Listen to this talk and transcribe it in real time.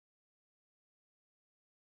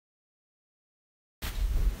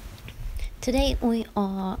Today we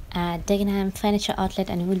are at Dagenham Furniture Outlet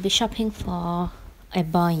and we'll be shopping for a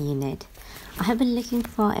bar unit. I have been looking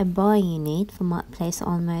for a bar unit for my place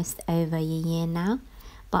almost over a year now,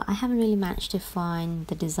 but I haven't really managed to find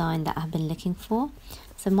the design that I've been looking for.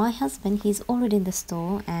 So my husband, he's already in the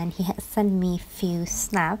store and he has sent me a few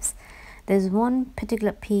snaps. There's one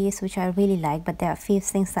particular piece which I really like, but there are a few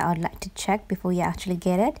things that I'd like to check before you actually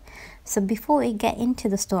get it. So before we get into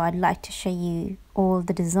the store, I'd like to show you all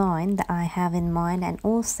the design that I have in mind and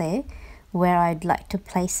also where I'd like to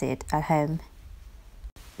place it at home.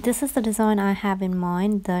 This is the design I have in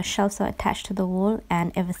mind. The shelves are attached to the wall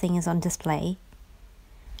and everything is on display.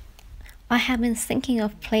 I have been thinking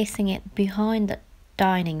of placing it behind the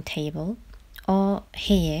dining table or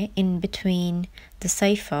here in between the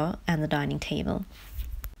sofa and the dining table.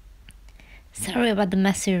 Sorry about the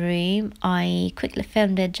messy room. I quickly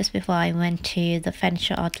filmed it just before I went to the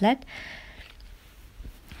furniture outlet.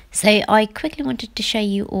 So I quickly wanted to show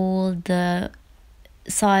you all the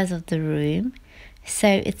size of the room. So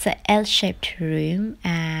it's an L-shaped room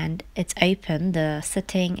and it's open. The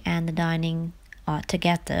sitting and the dining are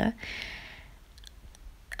together.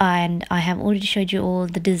 And I have already showed you all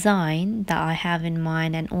the design that I have in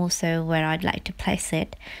mind and also where I'd like to place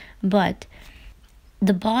it. But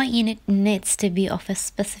the bar unit needs to be of a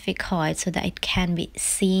specific height so that it can be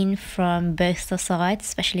seen from both the sides,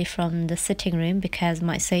 especially from the sitting room because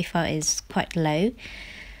my sofa is quite low.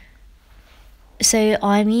 So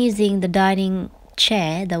I'm using the dining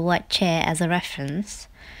chair, the white chair, as a reference.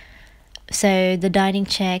 So the dining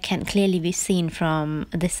chair can clearly be seen from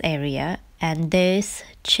this area, and those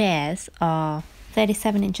chairs are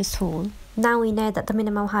 37 inches tall. Now we know that the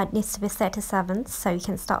minimum height needs to be 37, so you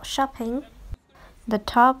can start shopping. The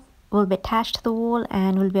top will be attached to the wall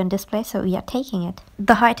and will be on display, so we are taking it.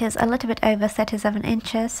 The height is a little bit over 37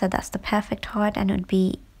 inches, so that's the perfect height and it would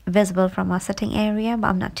be visible from our sitting area, but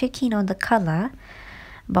I'm not too keen on the color.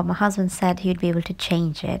 But my husband said he would be able to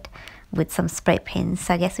change it with some spray paint,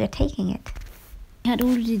 so I guess we're taking it. I had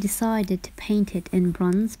already decided to paint it in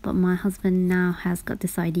bronze, but my husband now has got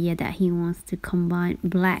this idea that he wants to combine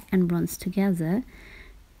black and bronze together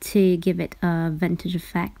to give it a vintage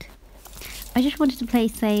effect. I just wanted to play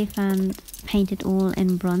safe and paint it all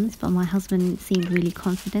in bronze, but my husband seemed really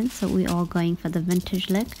confident, so we are going for the vintage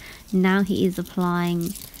look. Now he is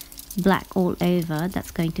applying black all over.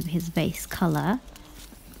 That's going to be his base color.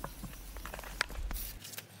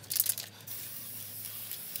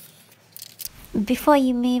 Before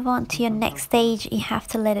you move on to your next stage, you have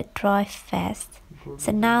to let it dry first.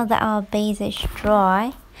 So now that our base is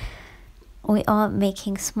dry, we are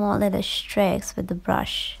making small little strokes with the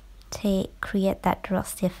brush to create that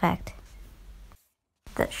rusty effect.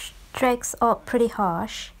 The strokes are pretty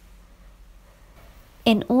harsh.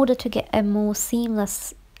 In order to get a more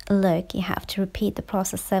seamless look, you have to repeat the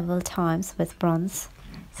process several times with bronze.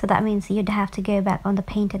 So that means you'd have to go back on the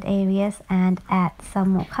painted areas and add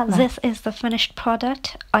some more color. This is the finished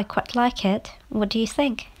product. I quite like it. What do you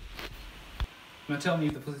think? Now tell me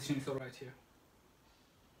if the position is alright here.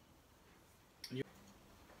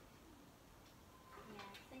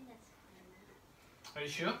 Are you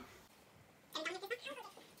sure?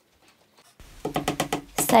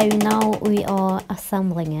 So now we are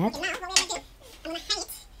assembling it.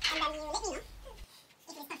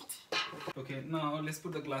 Okay, now let's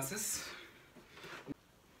put the glasses.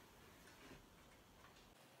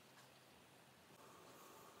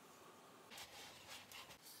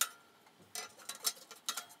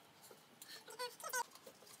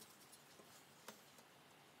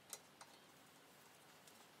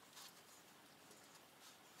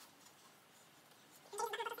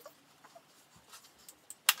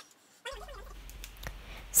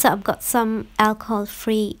 So I've got some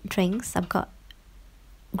alcohol-free drinks. I've got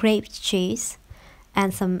grape juice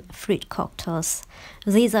and some fruit cocktails.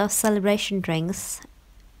 These are celebration drinks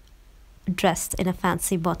dressed in a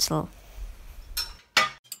fancy bottle.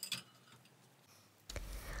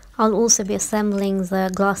 I'll also be assembling the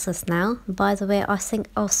glasses now. By the way, I think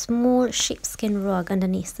a small sheepskin rug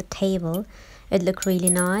underneath the table would look really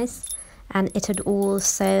nice, and it would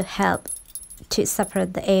also help to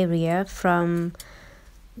separate the area from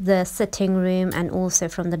the sitting room and also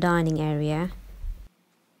from the dining area.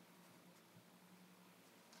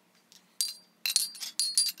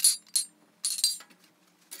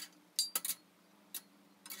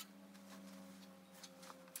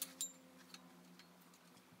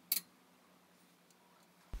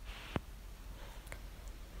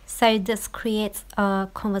 So this creates a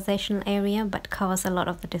conversational area but covers a lot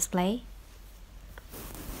of the display.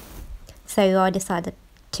 So I decided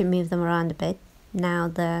to move them around a bit. Now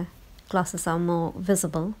the glasses are more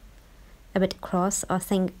visible a bit across. I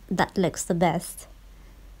think that looks the best.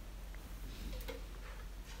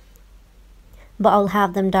 But I'll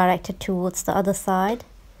have them directed towards the other side,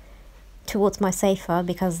 towards my sofa,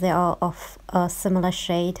 because they are of a similar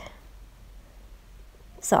shade.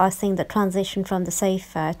 So I think the transition from the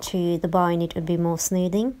sofa to the bar unit would be more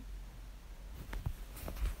smoothing.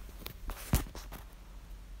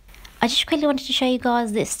 I just quickly wanted to show you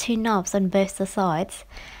guys these two knobs on both the sides.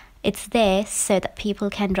 It's there so that people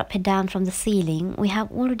can drop it down from the ceiling. We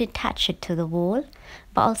have already attached it to the wall,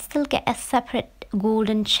 but I'll still get a separate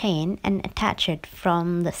golden chain and attach it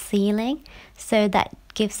from the ceiling, so that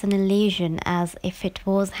gives an illusion as if it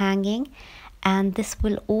was hanging, and this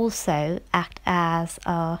will also act as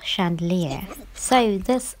a chandelier. So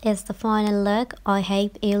this is the final look. I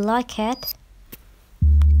hope you like it.